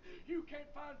sleep. You can't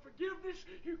find forgiveness.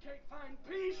 You can't find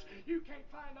peace. You can't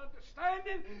find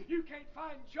understanding. You can't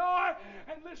find joy.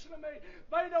 And listen to me,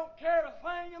 they don't care a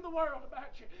thing in the world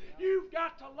about you. You've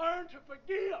got to learn to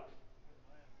forgive.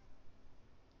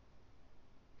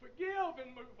 Forgive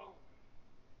and move on.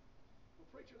 Well,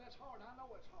 preacher, that's hard. I know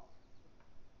it's hard.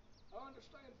 I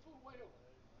understand full well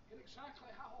and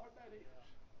exactly how hard that is.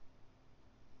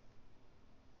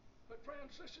 But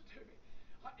friends, listen to me.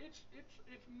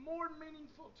 It's more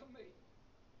meaningful to me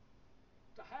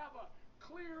to have a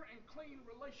clear and clean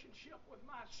relationship with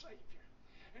my Savior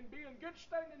and be in good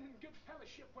standing and good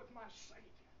fellowship with my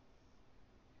Savior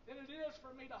than it is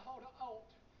for me to hold an alt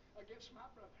against my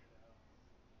brother.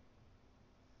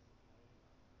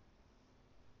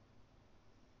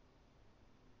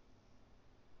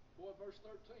 Boy, verse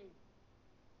 13.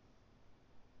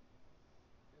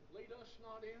 And lead us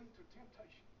not into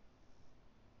temptation.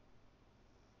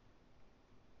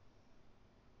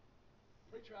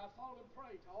 Preacher, I fall and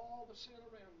pray to all the sin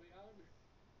around me.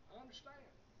 I understand.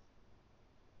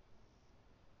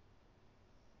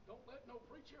 Don't let no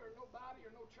preacher or nobody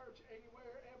or no church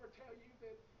anywhere ever tell you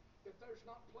that there's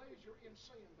not pleasure in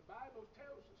sin. The Bible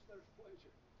tells us there's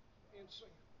pleasure in sin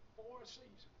for a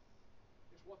season,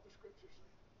 is what the Scripture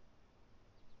says.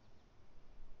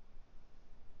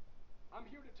 I'm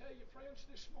here to tell you, friends,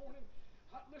 this morning,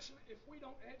 listen, if we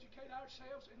don't educate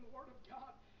ourselves in the Word of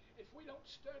God, if we don't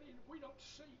study and if we don't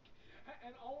seek,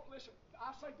 and listen,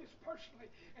 I say this personally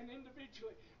and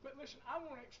individually, but listen, I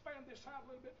want to expand this out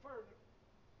a little bit further.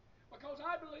 Because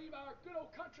I believe our good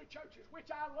old country churches,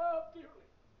 which I love dearly,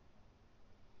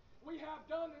 we have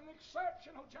done an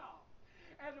exceptional job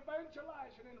at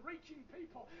evangelizing and reaching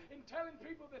people and telling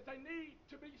people that they need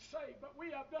to be saved. But we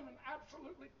have done an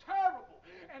absolutely terrible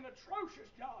and atrocious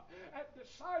job at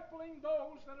discipling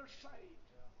those that are saved.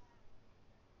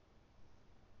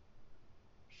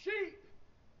 Sheep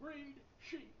breed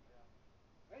sheep.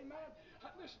 Amen.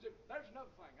 Listen to me. There's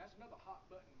another thing. That's another hot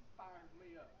button firing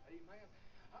me up. Amen.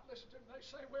 Listen to me. They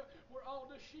say, well, we're all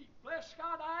just sheep. Bless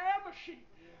God, I am a sheep.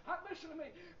 Listen to me.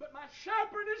 But my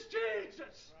shepherd is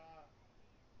Jesus.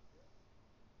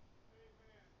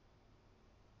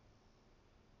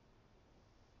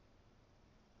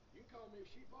 You can call me a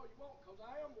sheep all you want, because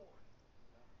I am one.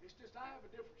 It's just I have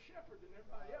a different shepherd than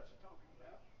everybody else is talking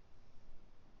about.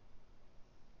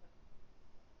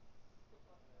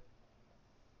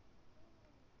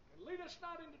 And lead us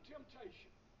not into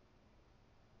temptation.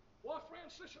 Well,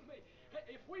 friends, listen to me.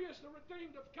 If we as the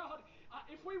redeemed of God,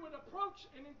 if we would approach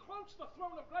and encroach the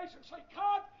throne of grace and say,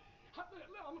 God, I'm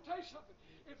going to tell you something.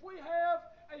 If we have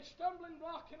a stumbling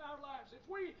block in our lives, if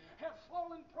we have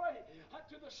fallen prey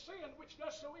to the sin which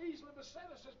does so easily beset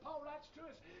us, as Paul writes to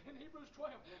us in Hebrews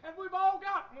 12, and we've all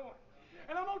got one.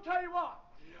 And I'm going to tell you what,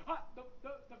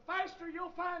 the faster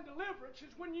you'll find deliverance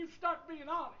is when you start being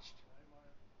honest.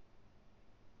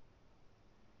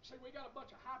 See, we got a bunch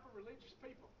of hyper-religious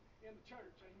people in the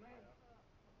church, amen?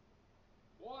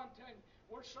 Boy, I'm telling you,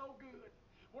 we're so good.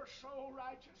 We're so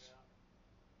righteous.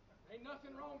 Ain't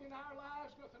nothing wrong in our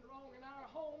lives, nothing wrong in our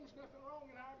homes, nothing wrong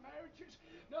in our marriages,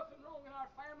 nothing wrong in our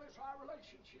families or our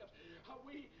relationships.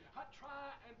 We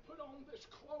try and put on this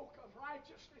cloak of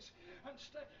righteousness.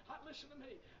 Listen to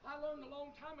me. I learned a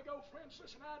long time ago, friends,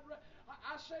 listen,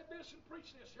 I said this and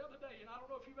preached this the other day, and I don't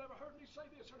know if you've ever heard me say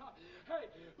this or not. Hey,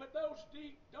 but those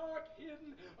deep, dark,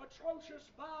 hidden, atrocious,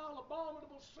 vile,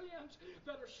 abominable sins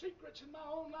that are secrets in my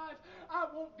own life,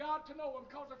 I want God to know them,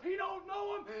 because if He don't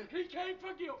know them, He can't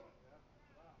forgive them.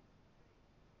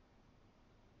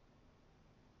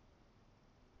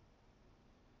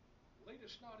 Lead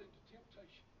us not into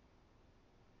temptation.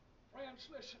 Friends,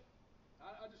 listen.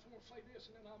 I just want to say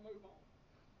this and then I'll move on.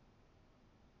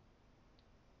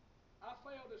 I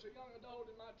failed as a young adult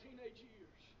in my teenage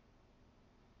years.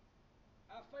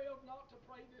 I failed not to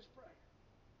pray this prayer.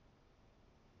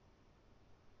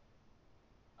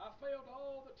 I failed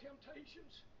all the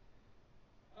temptations.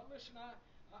 Listen,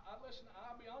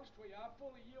 I'll be honest with you. I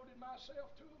fully yielded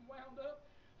myself to them, wound up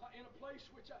in a place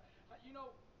which I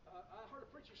heard a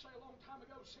preacher say a long time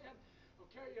ago, sin will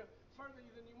carry you further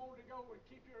than you wanted to go and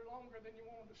keep you longer than you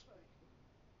wanted to stay.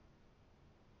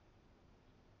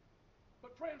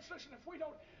 But friends, listen, if we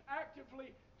don't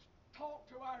actively talk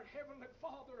to our Heavenly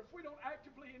Father, if we don't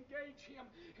actively engage Him,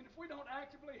 and if we don't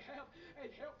actively have a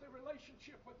healthy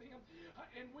relationship with Him,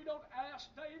 and we don't ask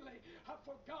daily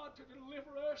for God to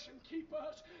deliver us and keep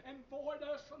us and void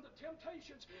us from the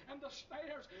temptations and the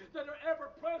snares that are ever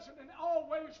present and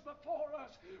always before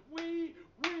us, we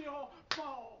will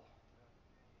fall.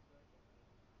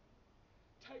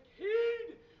 Take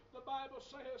heed, the Bible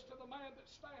says, to the man that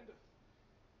standeth,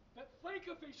 that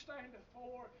thinketh he standeth,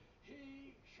 for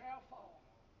he shall fall.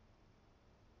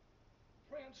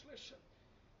 Friends, listen.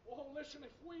 Oh, listen,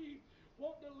 if we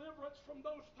want deliverance from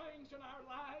those things in our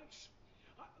lives,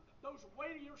 those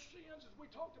weightier sins, as we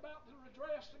talked about, that are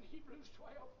addressed in Hebrews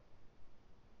 12.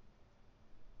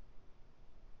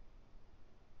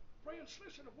 Friends,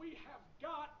 listen, we have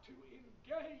got to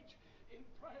engage in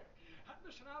prayer.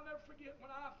 Listen, I'll never forget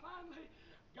when I finally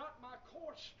got my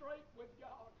course straight with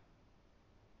God.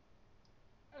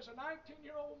 As a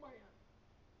 19-year-old man,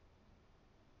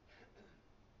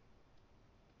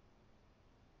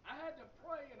 I had to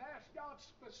pray and ask God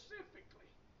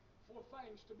specifically for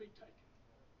things to be taken.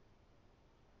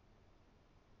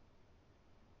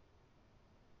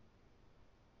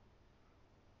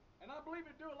 And I believe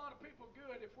it'd do a lot of people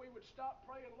good if we would stop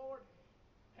praying, Lord,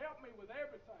 help me with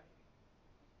everything.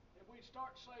 And we'd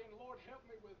start saying, Lord, help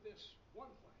me with this one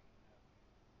thing.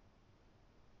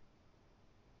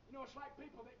 You know, it's like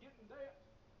people that get in debt.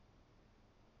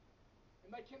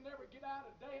 And they can never get out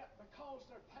of debt because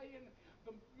they're paying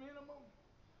the minimum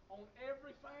on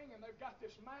everything, and they've got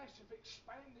this massive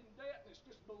expanding debt, and it's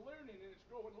just ballooning, and it's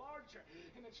growing larger,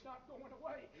 and it's not going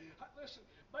away. Listen,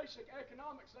 basic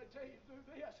economics, they tell you to do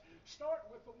this. Start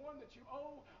with the one that you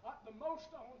owe the most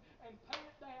on, and pay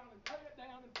it down, and pay it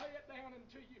down, and pay it down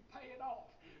until you pay it off.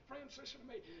 Friends, listen to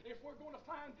me. If we're going to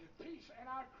find peace in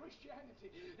our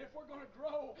Christianity, if we're going to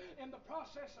grow in the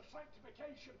process of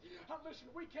sanctification, listen,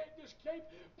 we can't just keep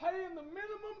paying the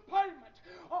minimum payment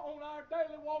on our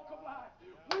daily walk of life.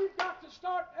 We've got to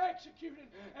start executing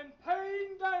and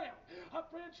paying down.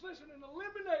 Friends, listen, and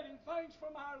eliminating things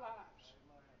from our lives.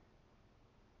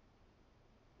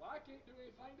 Well, I can't do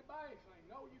anything to buy anything.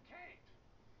 No, you can't.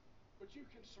 But you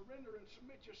can surrender and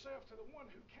submit yourself to the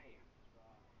one who can.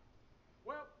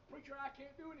 Well, preacher, I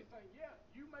can't do anything. Yeah,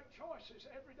 you make choices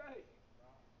every day.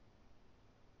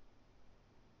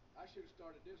 I should have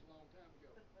started this a long time ago.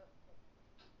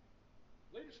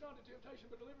 Lead us not into temptation,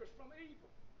 but deliver us from evil.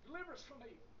 Deliver us from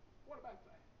evil. What about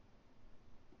that?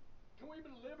 Can we be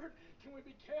delivered? Can we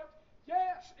be kept?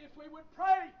 Yes, if we would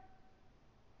pray.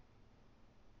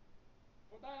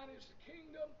 For thine is the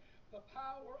kingdom, the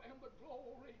power, and the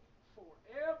glory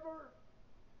forever,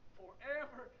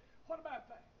 forever. What about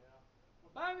that? For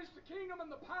thine is the kingdom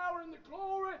and the power and the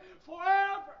glory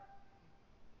forever.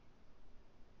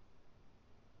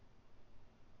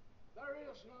 There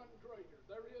is none greater.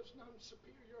 There is none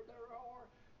superior. There are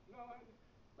none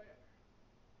better.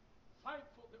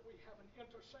 Thankful that we have an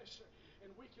intercessor and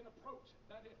we can approach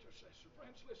that intercessor.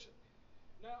 Friends, listen.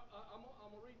 Now, I'm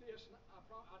going to read this. And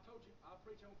I told you I'll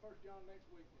preach on 1 John next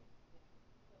week.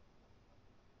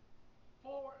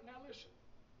 Now listen,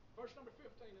 verse number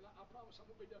 15, and I promise I'm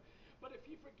going to be done. But if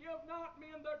you forgive not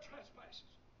men their trespasses,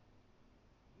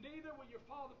 neither will your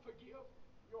Father forgive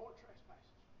your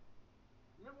trespasses.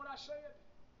 Remember what I said?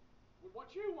 With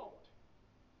what you want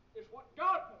is what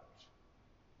God wants.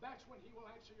 That's when He will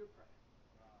answer your prayer.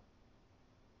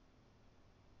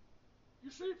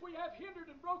 You see, if we have hindered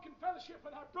and broken fellowship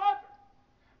with our brother,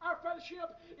 our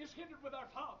fellowship is hindered with our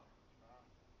Father.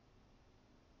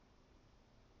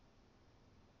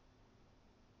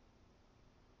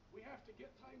 We have to get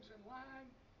things in line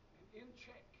and in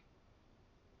check.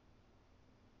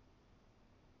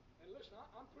 And listen,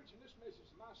 I'm preaching this message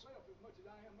to myself as much as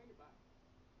I am anybody.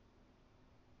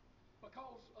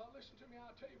 Because, listen to me,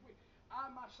 I'll tell you,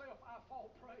 I myself, I fall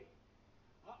prey.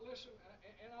 Listen,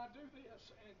 and I do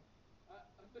this, and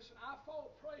listen, I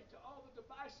fall prey to all the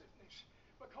divisiveness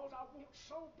because I want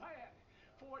so bad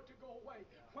for it to go away.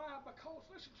 Why? Because,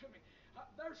 listen to me,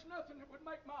 there's nothing that would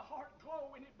make my heart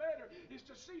glow any better is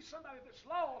to see somebody that's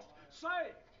lost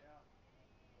saved.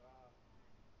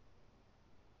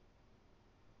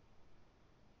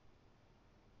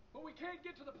 But we can't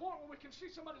get to the point where we can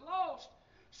see somebody lost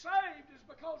saved is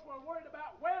because we're worried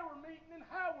about where we're meeting and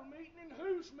how we're meeting and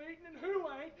who's meeting and who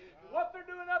ain't, what they're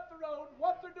doing up the road,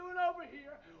 what they're doing over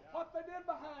here, what they did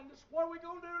behind us, what are we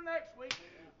going to do next week.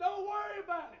 Don't worry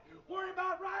about it. Worry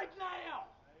about right now.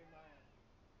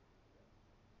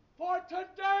 For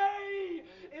today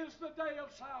is the day of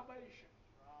salvation.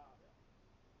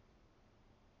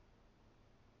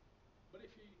 But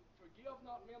if you forgive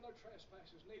not men their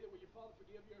trespasses, neither will your Father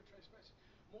forgive your trespasses.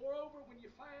 Moreover, when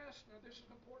you fast, now this is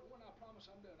an important one, I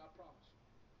promise I'm done, I promise.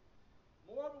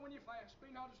 Moreover, when you fast, be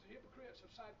not as the hypocrites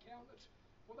of side countenance,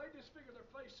 for they disfigure their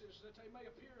faces, that they may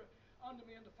appear unto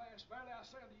men to fast. Verily I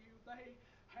say unto you, they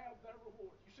have their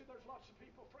reward. You see, there's lots of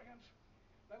people, friends,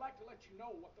 they like to let you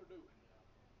know what they're doing.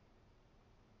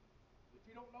 If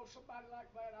you don't know somebody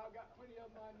like that, I've got plenty of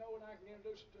them I know, and I can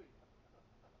introduce them to you.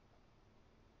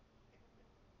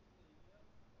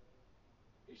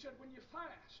 He said, when you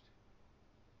fast,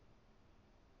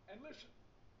 and listen,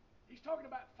 he's talking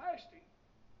about fasting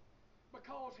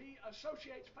because he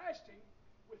associates fasting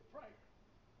with prayer.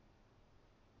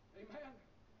 Amen.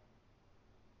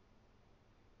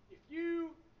 If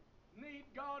you need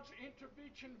God's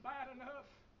intervention bad enough,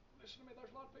 listen to me,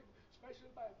 there's a lot of people, especially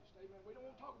the Baptists, amen, we don't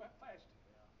want to talk about fasting.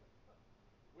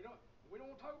 We don't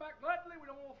want to talk about gluttony,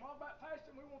 we don't want to talk about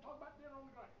fasting, we want to talk about dinner on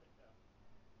the ground.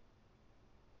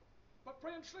 But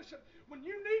friends, listen, when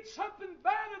you need something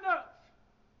bad enough,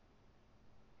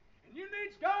 and you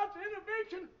need God's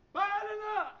intervention bad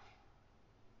enough,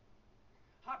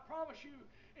 I promise you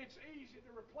it's easy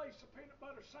to replace a peanut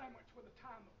butter sandwich with a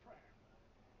time of prayer.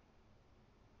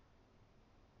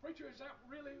 Preacher, is that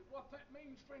really what that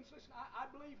means, friends? Listen, I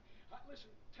believe, listen,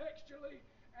 textually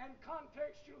and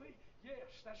contextually,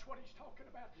 yes, that's what he's talking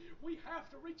about. We have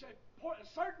to reach a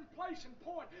certain place and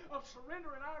point of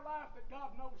surrender in our life that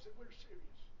God knows that we're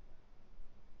serious.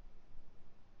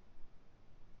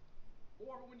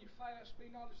 Moreover, when you fast,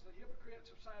 be not as the hypocrites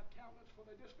of sad countenance, for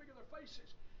they disfigure their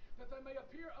faces, that they may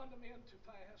appear unto men to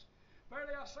fast.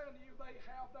 Verily I say unto you, they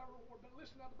have their reward. But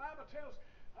listen, now the Bible tells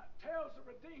the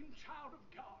redeemed child of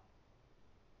God.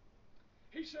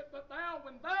 He said, but thou,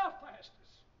 when thou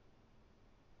fastest,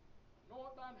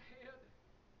 anoint thine head,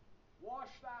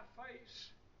 wash thy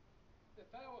face, that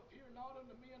thou appear not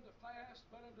unto men to fast,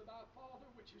 but unto thy Father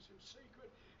which is in secret,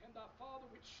 and thy Father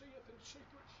which seeth in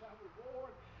secret shall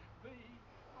reward thee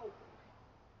openly.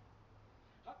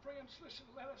 Friends, listen,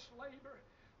 let us labor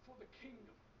for the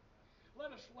kingdom. Let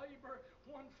us labor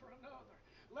one for another.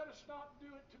 Let us not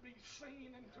do it to be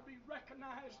seen and to be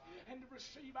recognized and to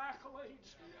receive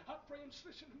accolades. Friends,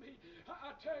 listen to me.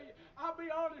 I tell you, I'll be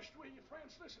honest with you,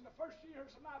 friends. Listen, the first years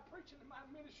of my preaching and my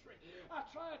ministry, I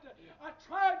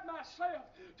tried myself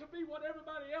to be what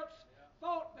everybody else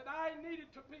thought that I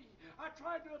needed to be. I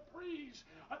tried to appease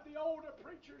the older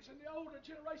preachers and the older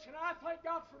generation. I thank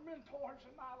God for mentors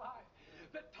in my life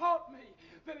that taught me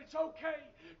that it's okay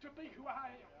to be who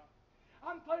I am.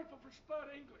 I'm thankful for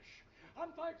Spud English.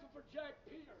 I'm thankful for Jack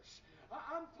Pierce.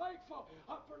 I'm thankful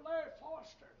for Larry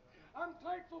Foster. I'm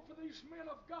thankful for these men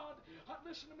of God,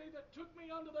 listen to me, that took me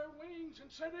under their wings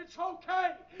and said, it's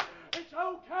okay. It's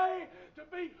okay to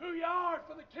be who you are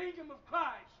for the kingdom of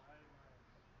Christ.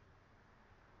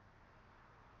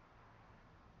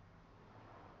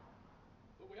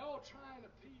 But we all try and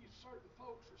appease certain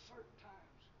folks at certain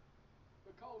times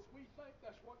because we think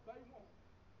that's what they want.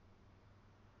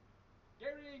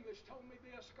 Gary English told me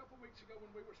this a couple weeks ago when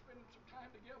we were spending some time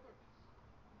together.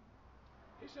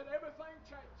 He said, everything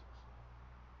changes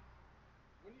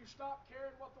when you stop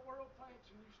caring what the world thinks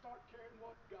and you start caring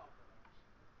what God thinks.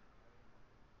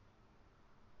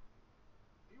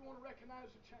 If you want to recognize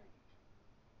the change,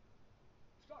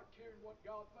 start caring what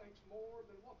God thinks more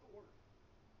than what the world thinks.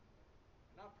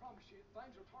 And I promise you,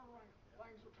 things will turn around.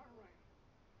 Things will turn around.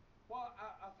 Well,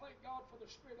 I thank God for the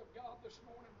Spirit of God this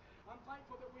morning. I'm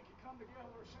thankful that we could come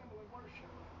together, assemble, and worship.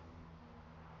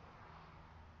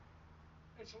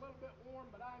 It's a little bit warm,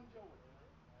 but I enjoy it.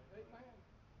 Amen.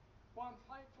 Well, I'm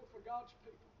thankful for God's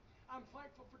people. I'm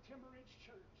thankful for Timber Ridge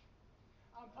Church.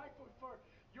 I'm thankful for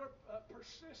your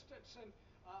persistence and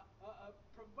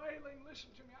prevailing.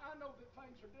 Listen to me. I know that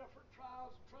things are different,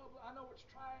 trials and trouble. I know it's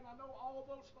trying. I know all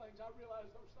those things. I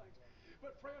realize those things.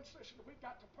 But friends, listen, we've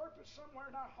got to purpose somewhere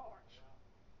in our hearts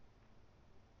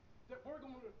that we're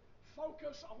going to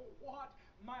focus on what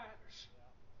matters.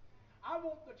 I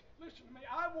want listen to me,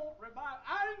 I want revival.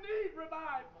 I need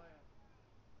revival.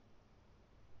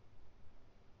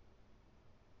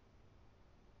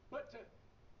 But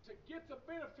to get the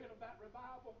benefit of that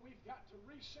revival, we've got to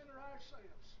recenter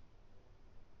ourselves.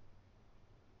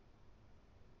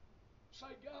 Say,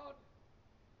 God,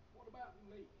 what about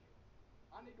me?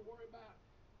 I need to worry about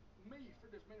me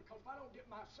for this minute, because if I don't get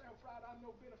myself right, I'm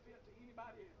no benefit to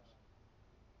anybody else.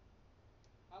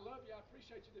 I love you. I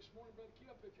appreciate you this morning, Brother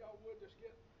Kip. If y'all would just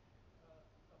get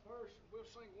a verse, we'll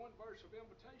sing one verse of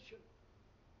invitation.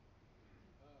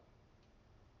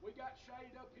 We got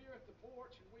shade up here at the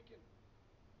porch, and we can.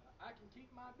 I can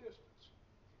keep my distance.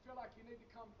 If you feel like you need to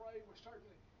come pray, we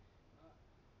certainly.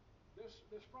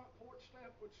 This front porch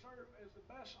step would serve as the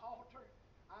best altar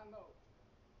I know.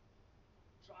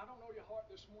 So I don't know your heart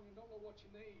this morning, don't know what you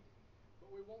need, but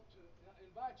we want to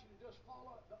invite you to just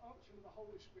follow the unction of the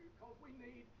Holy Spirit, because we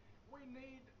need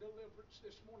deliverance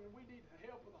this morning. We need the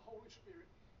help of the Holy Spirit.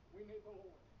 We need the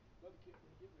Lord. Brother Kit,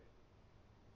 when you get ready.